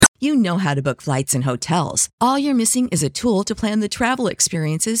You know how to book flights and hotels. All you're missing is a tool to plan the travel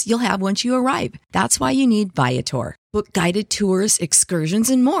experiences you'll have once you arrive. That's why you need Viator. Book guided tours, excursions,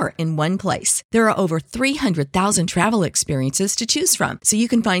 and more in one place. There are over 300,000 travel experiences to choose from, so you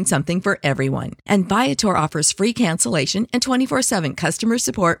can find something for everyone. And Viator offers free cancellation and 24/7 customer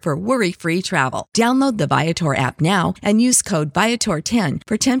support for worry-free travel. Download the Viator app now and use code Viator10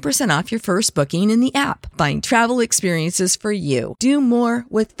 for 10% off your first booking in the app. Find travel experiences for you. Do more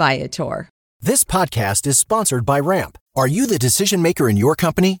with Viator. This podcast is sponsored by Ramp. Are you the decision maker in your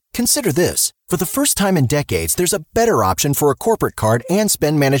company? Consider this. For the first time in decades, there's a better option for a corporate card and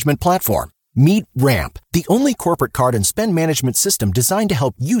spend management platform. Meet Ramp, the only corporate card and spend management system designed to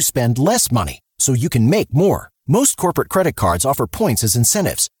help you spend less money so you can make more. Most corporate credit cards offer points as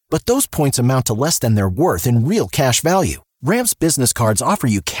incentives, but those points amount to less than their worth in real cash value. Ramp's business cards offer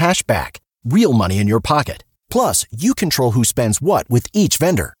you cash back, real money in your pocket. Plus, you control who spends what with each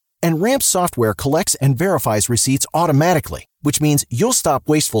vendor. And Ramp software collects and verifies receipts automatically, which means you'll stop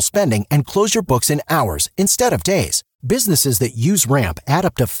wasteful spending and close your books in hours instead of days. Businesses that use Ramp add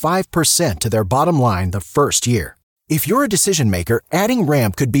up to 5% to their bottom line the first year. If you're a decision maker, adding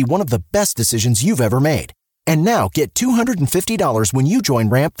Ramp could be one of the best decisions you've ever made. And now get $250 when you join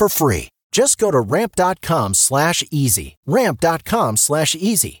Ramp for free. Just go to ramp.com/easy.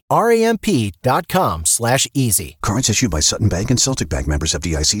 Ramp.com/easy. RAMP.com/easy. Cards issued by Sutton Bank and Celtic Bank, members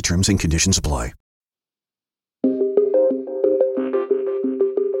FDIC. Terms and conditions apply.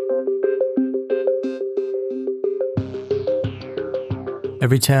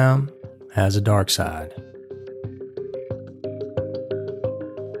 Every town has a dark side.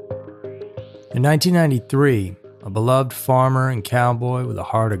 In 1993, a beloved farmer and cowboy with a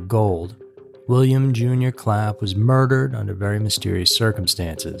heart of gold, William Jr. Clapp, was murdered under very mysterious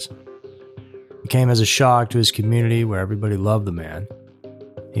circumstances. It came as a shock to his community where everybody loved the man.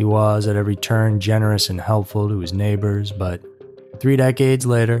 He was at every turn generous and helpful to his neighbors, but 3 decades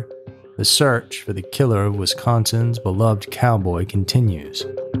later, the search for the killer of Wisconsin's beloved cowboy continues.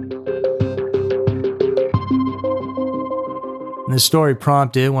 And this story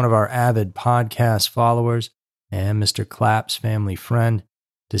prompted one of our avid podcast followers and Mr. Clapp's family friend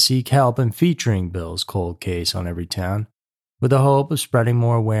to seek help in featuring Bill's cold case on Every Town, with the hope of spreading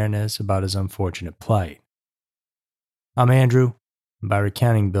more awareness about his unfortunate plight. I'm Andrew, and by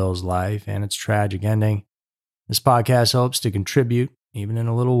recounting Bill's life and its tragic ending, this podcast hopes to contribute, even in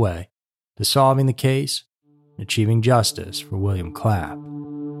a little way, to solving the case and achieving justice for William Clapp.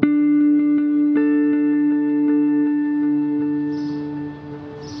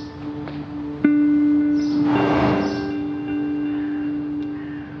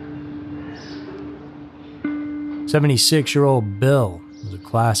 "76-year-old Bill was a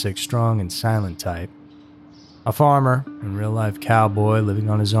classic strong and silent type. A farmer and real-life cowboy living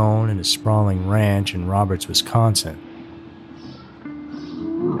on his own in a sprawling ranch in Roberts, Wisconsin.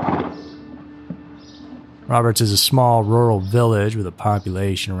 Roberts is a small rural village with a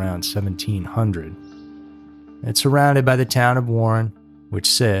population around 1,700. It's surrounded by the town of Warren,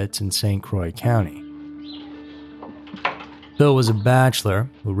 which sits in St. Croix County. Bill was a bachelor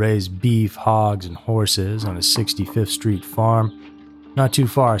who raised beef, hogs, and horses on a 65th Street farm not too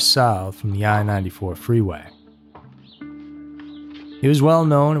far south from the I-94 freeway. He was well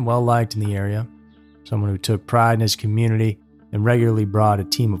known and well liked in the area, someone who took pride in his community and regularly brought a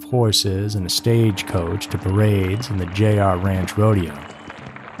team of horses and a stagecoach to parades and the JR Ranch Rodeo.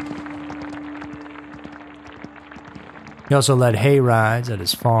 He also led hay rides at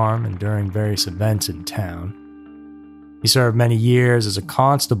his farm and during various events in town. He served many years as a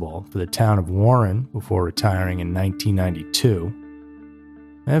constable for the town of Warren before retiring in 1992.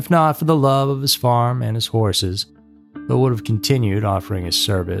 And if not for the love of his farm and his horses, Bill would have continued offering his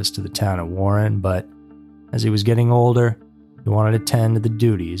service to the town of Warren, but as he was getting older, he wanted to tend to the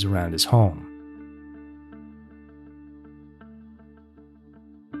duties around his home.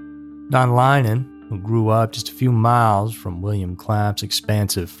 Don Linen, who grew up just a few miles from William Clapp's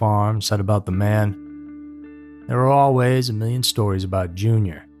expansive farm, said about the man, "There were always a million stories about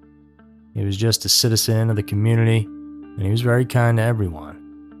Junior. He was just a citizen of the community, and he was very kind to everyone.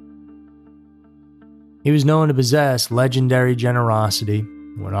 He was known to possess legendary generosity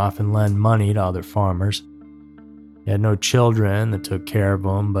and would often lend money to other farmers. He had no children that took care of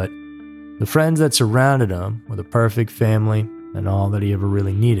him, but the friends that surrounded him were the perfect family and all that he ever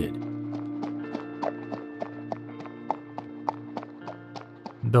really needed."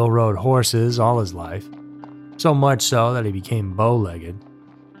 Bill rode horses all his life, so much so that he became bow-legged.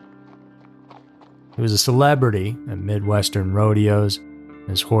 He was a celebrity at Midwestern rodeos, and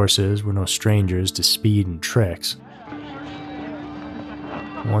his horses were no strangers to speed and tricks.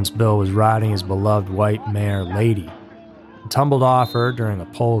 Once Bill was riding his beloved white mare, Lady, and tumbled off her during a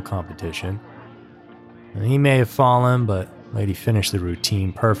pole competition. And he may have fallen, but Lady finished the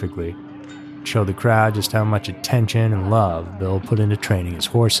routine perfectly. Showed the crowd just how much attention and love Bill put into training his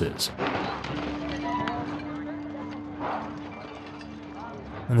horses.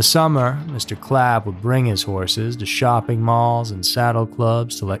 In the summer, Mr. Clapp would bring his horses to shopping malls and saddle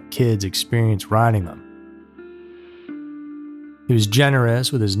clubs to let kids experience riding them. He was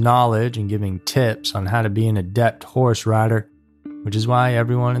generous with his knowledge and giving tips on how to be an adept horse rider, which is why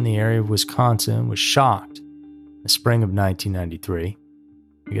everyone in the area of Wisconsin was shocked in the spring of 1993,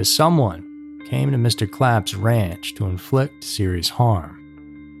 because someone came to Mr. Clapp's ranch to inflict serious harm.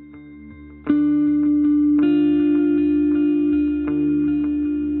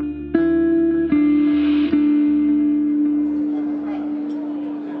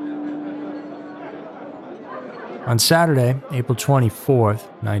 On Saturday, April 24th,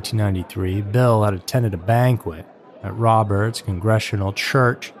 1993, Bill had attended a banquet at Robert's Congregational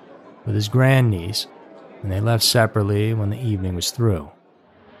Church with his grandniece, and they left separately when the evening was through.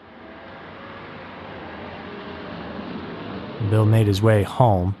 Bill made his way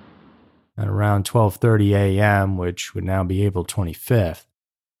home at around 12:30 a.m., which would now be April 25th.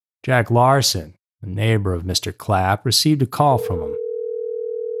 Jack Larson, a neighbor of Mr. Clapp, received a call from him.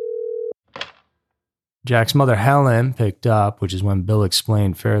 Jack's mother, Helen, picked up, which is when Bill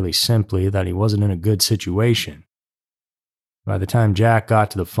explained fairly simply that he wasn't in a good situation. By the time Jack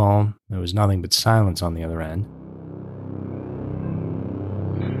got to the phone, there was nothing but silence on the other end.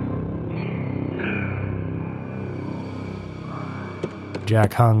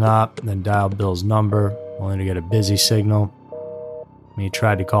 Jack hung up, then dialed Bill's number, only to get a busy signal. He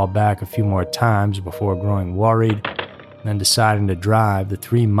tried to call back a few more times before growing worried, then deciding to drive the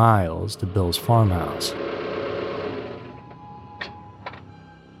 3 miles to Bill's farmhouse.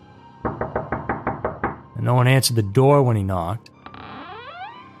 And no one answered the door when he knocked.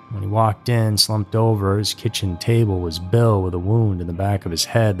 When he walked in, slumped over his kitchen table, was Bill with a wound in the back of his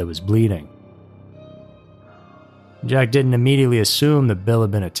head that was bleeding. Jack didn't immediately assume that Bill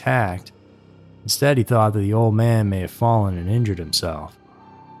had been attacked. Instead, he thought that the old man may have fallen and injured himself.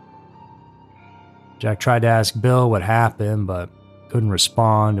 Jack tried to ask Bill what happened, but couldn't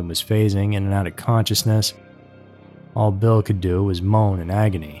respond and was phasing in and out of consciousness. All Bill could do was moan in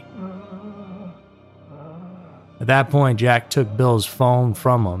agony. At that point, Jack took Bill's phone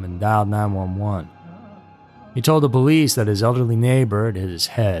from him and dialed 911. He told the police that his elderly neighbor had hit his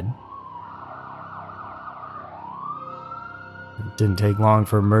head. It didn't take long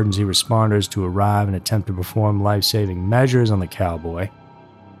for emergency responders to arrive and attempt to perform life-saving measures on the cowboy,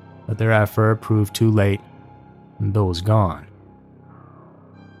 but their effort proved too late, and Bill was gone.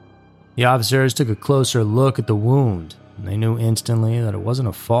 The officers took a closer look at the wound, and they knew instantly that it wasn't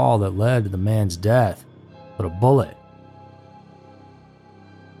a fall that led to the man's death, but a bullet.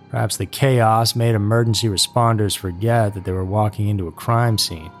 Perhaps the chaos made emergency responders forget that they were walking into a crime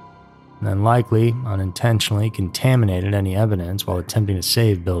scene, and then likely unintentionally contaminated any evidence while attempting to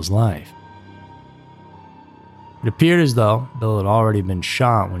save Bill's life. It appeared as though Bill had already been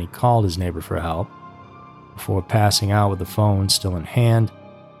shot when he called his neighbor for help, before passing out with the phone still in hand.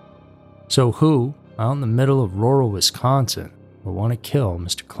 So who, out in the middle of rural Wisconsin, would want to kill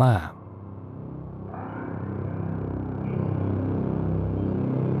Mr. Clapp?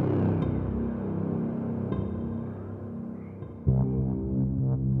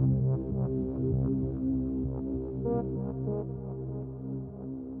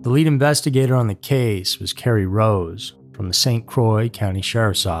 The lead investigator on the case was Carrie Rose from the St. Croix County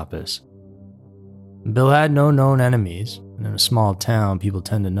Sheriff's Office. Bill had no known enemies, and in a small town, people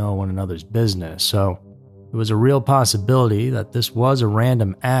tend to know one another's business, so it was a real possibility that this was a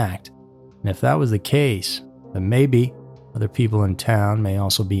random act, and if that was the case, then maybe other people in town may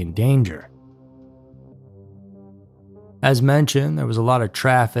also be in danger. As mentioned, there was a lot of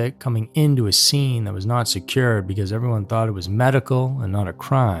traffic coming into a scene that was not secured because everyone thought it was medical and not a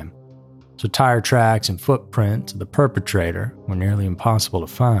crime, so tire tracks and footprints of the perpetrator were nearly impossible to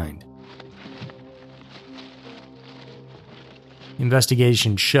find. The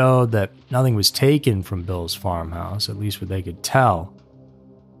investigation showed that nothing was taken from Bill's farmhouse, at least what they could tell.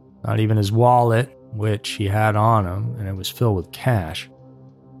 Not even his wallet, which he had on him, and it was filled with cash.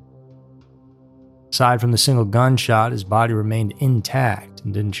 Aside from the single gunshot, his body remained intact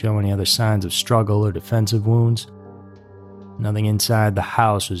and didn't show any other signs of struggle or defensive wounds. Nothing inside the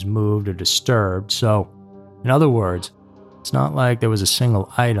house was moved or disturbed, so, in other words, it's not like there was a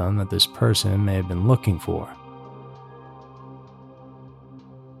single item that this person may have been looking for.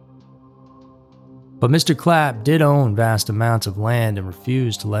 But Mr. Clapp did own vast amounts of land and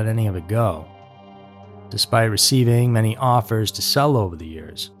refused to let any of it go, despite receiving many offers to sell over the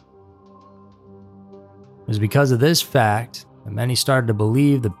years. It was because of this fact that many started to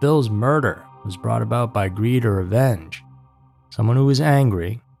believe that Bill's murder was brought about by greed or revenge. Someone who was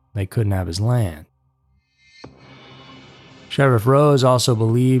angry they couldn't have his land. Sheriff Rose also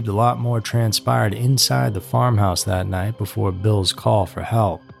believed a lot more transpired inside the farmhouse that night before Bill's call for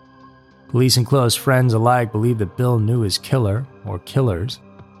help. Police and close friends alike believed that Bill knew his killer, or killers.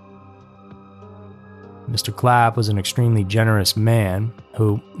 Mr. Clapp was an extremely generous man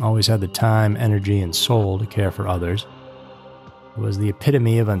who always had the time, energy, and soul to care for others. He was the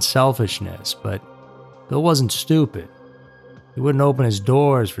epitome of unselfishness, but Bill wasn't stupid. He wouldn't open his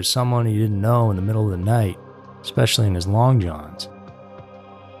doors for someone he didn't know in the middle of the night, especially in his long johns.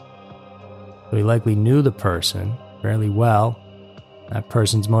 So he likely knew the person fairly well. That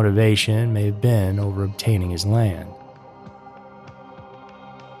person's motivation may have been over obtaining his land.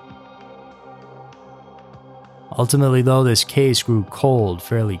 Ultimately, though, this case grew cold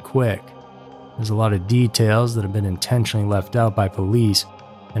fairly quick. There's a lot of details that have been intentionally left out by police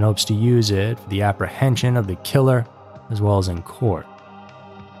in hopes to use it for the apprehension of the killer as well as in court.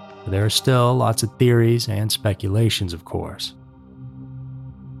 But there are still lots of theories and speculations, of course.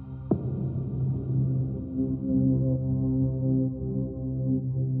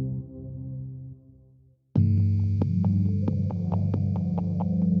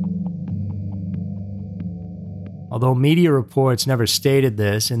 Although media reports never stated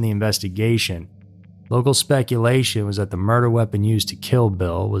this in the investigation, local speculation was that the murder weapon used to kill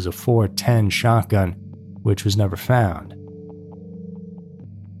Bill was a .410 shotgun, which was never found.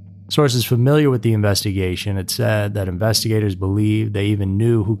 Sources familiar with the investigation had said that investigators believed they even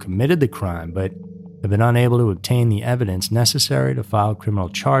knew who committed the crime, but have been unable to obtain the evidence necessary to file criminal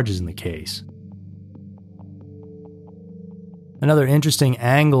charges in the case. Another interesting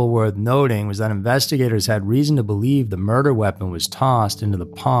angle worth noting was that investigators had reason to believe the murder weapon was tossed into the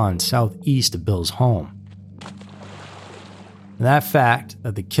pond southeast of Bill's home. And that fact,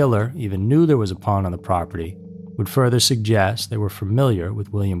 that the killer even knew there was a pond on the property, would further suggest they were familiar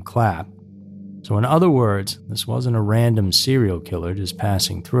with William Clapp. So in other words, this wasn't a random serial killer just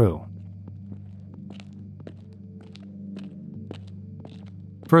passing through.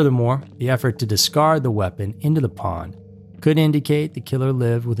 Furthermore, the effort to discard the weapon into the pond could indicate the killer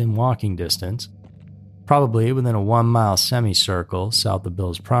lived within walking distance, probably within a 1-mile semicircle south of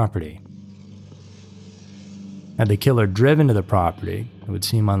Bill's property. Had the killer driven to the property, it would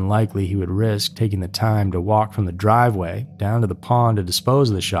seem unlikely he would risk taking the time to walk from the driveway down to the pond to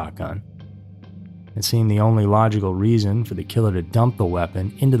dispose of the shotgun. It seemed the only logical reason for the killer to dump the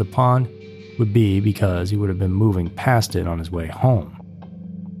weapon into the pond would be because he would have been moving past it on his way home.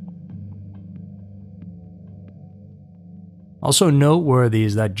 Also noteworthy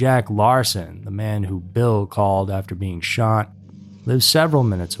is that Jack Larson, the man who Bill called after being shot, lives several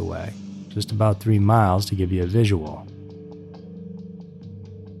minutes away, just about 3 miles to give you a visual.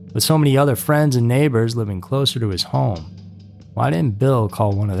 With so many other friends and neighbors living closer to his home, why didn't Bill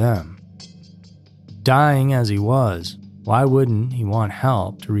call one of them? Dying as he was, why wouldn't he want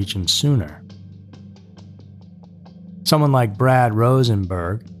help to reach him sooner? Someone like Brad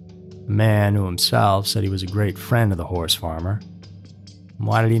Rosenberg, a man who himself said he was a great friend of the horse farmer.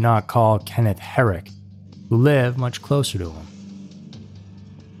 Why did he not call Kenneth Herrick, who lived much closer to him?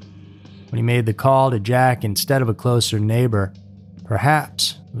 When he made the call to Jack instead of a closer neighbor,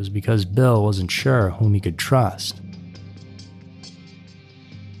 perhaps it was because Bill wasn't sure whom he could trust.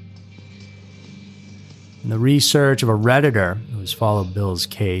 In the research of a Redditor who has followed Bill's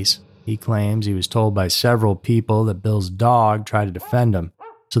case, he claims he was told by several people that Bill's dog tried to defend him,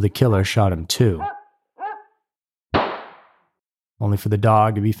 so the killer shot him too. Only for the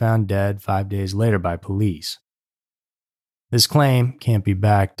dog to be found dead 5 days later by police. This claim can't be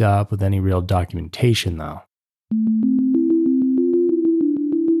backed up with any real documentation, though.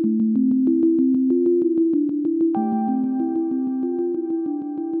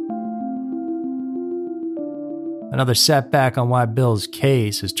 Another setback on why Bill's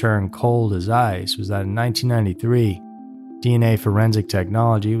case has turned cold as ice was that in 1993, DNA forensic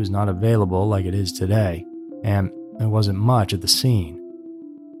technology was not available like it is today, and there wasn't much at the scene.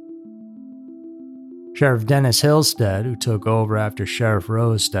 Sheriff Dennis Hillstead, who took over after Sheriff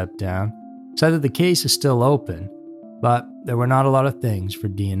Rose stepped down, said that the case is still open, but there were not a lot of things for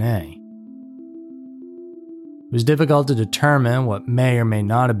DNA. It was difficult to determine what may or may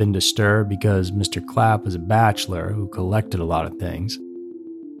not have been disturbed because Mr. Clapp was a bachelor who collected a lot of things.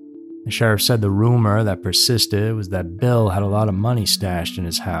 The sheriff said the rumor that persisted was that Bill had a lot of money stashed in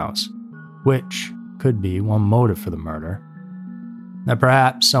his house, which could be one motive for the murder. That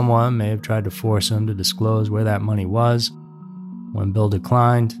perhaps someone may have tried to force him to disclose where that money was. When Bill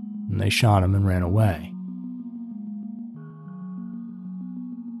declined, they shot him and ran away.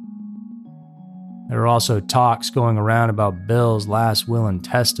 There are also talks going around about Bill's last will and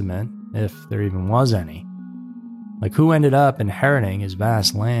testament, if there even was any. Like who ended up inheriting his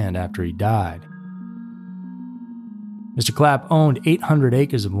vast land after he died? Mr. Clapp owned 800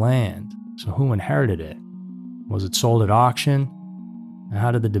 acres of land, so who inherited it? Was it sold at auction? And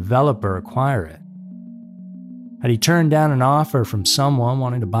how did the developer acquire it? Had he turned down an offer from someone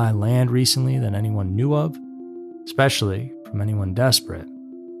wanting to buy land recently that anyone knew of, especially from anyone desperate?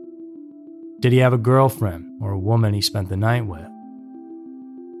 Did he have a girlfriend or a woman he spent the night with?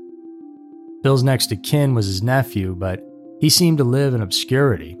 Bill's next of kin was his nephew, but he seemed to live in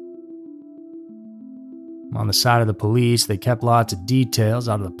obscurity. On the side of the police, they kept lots of details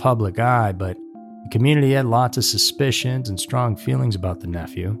out of the public eye, but the community had lots of suspicions and strong feelings about the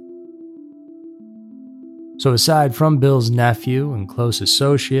nephew. So aside from Bill's nephew and close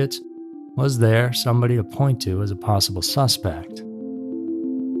associates, was there somebody to point to as a possible suspect?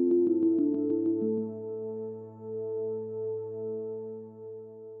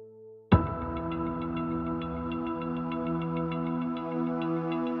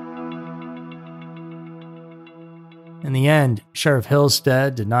 In the end, Sheriff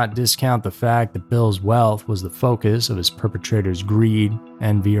Hillstead did not discount the fact that Bill's wealth was the focus of his perpetrator's greed,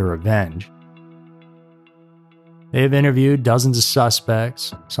 envy, or revenge. They have interviewed dozens of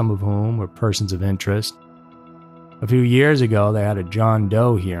suspects, some of whom were persons of interest. A few years ago, they had a John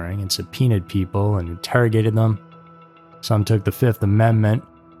Doe hearing and subpoenaed people and interrogated them. Some took the Fifth Amendment,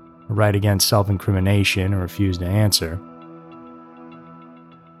 a right against self-incrimination, and refused to answer.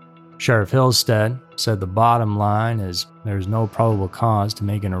 Sheriff Hillstead said the bottom line is there's no probable cause to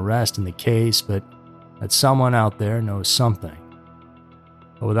make an arrest in the case, but that someone out there knows something.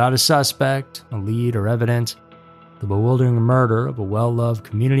 But without a suspect, a lead, or evidence, the bewildering murder of a well-loved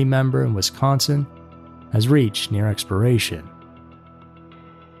community member in Wisconsin has reached near expiration.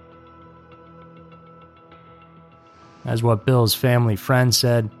 As what Bill's family friend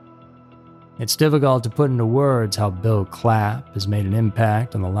said, it's difficult to put into words how Bill Clapp has made an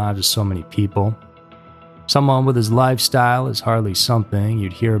impact on the lives of so many people. Someone with his lifestyle is hardly something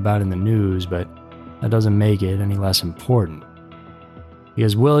you'd hear about in the news, but that doesn't make it any less important.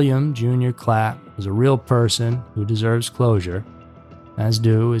 Because William Jr. Clapp was a real person who deserves closure, as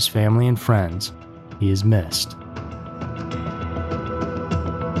do his family and friends he is missed.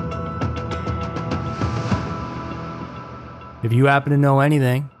 If you happen to know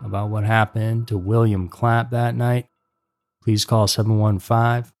anything about what happened to William Clapp that night, please call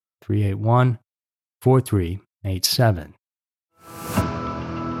 715-381-4387.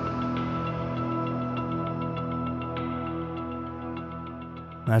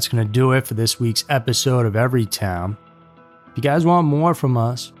 That's going to do it for this week's episode of Everytown. If you guys want more from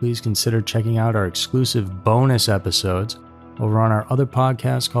us, please consider checking out our exclusive bonus episodes over on our other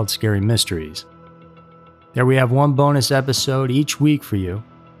podcast called Scary Mysteries. There we have one bonus episode each week for you,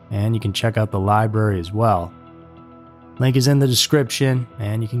 and you can check out the library as well. Link is in the description,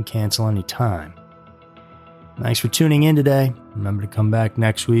 and you can cancel anytime. Thanks for tuning in today. Remember to come back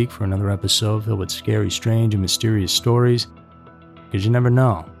next week for another episode filled with scary, strange, and mysterious stories, because you never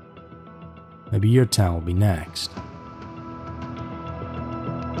know. Maybe your town will be next.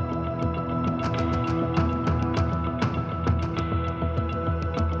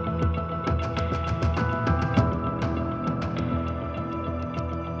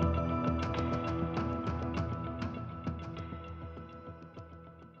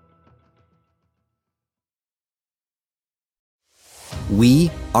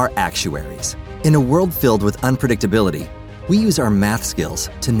 We are actuaries. In a world filled with unpredictability, we use our math skills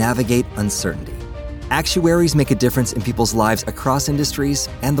to navigate uncertainty. Actuaries make a difference in people's lives across industries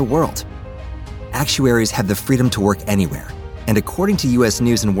and the world. Actuaries have the freedom to work anywhere, and according to U.S.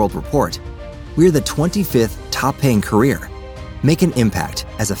 News & World Report, we're the 25th top-paying career. Make an impact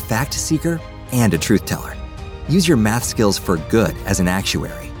as a fact seeker and a truth teller. Use your math skills for good as an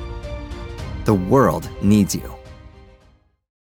actuary. The world needs you.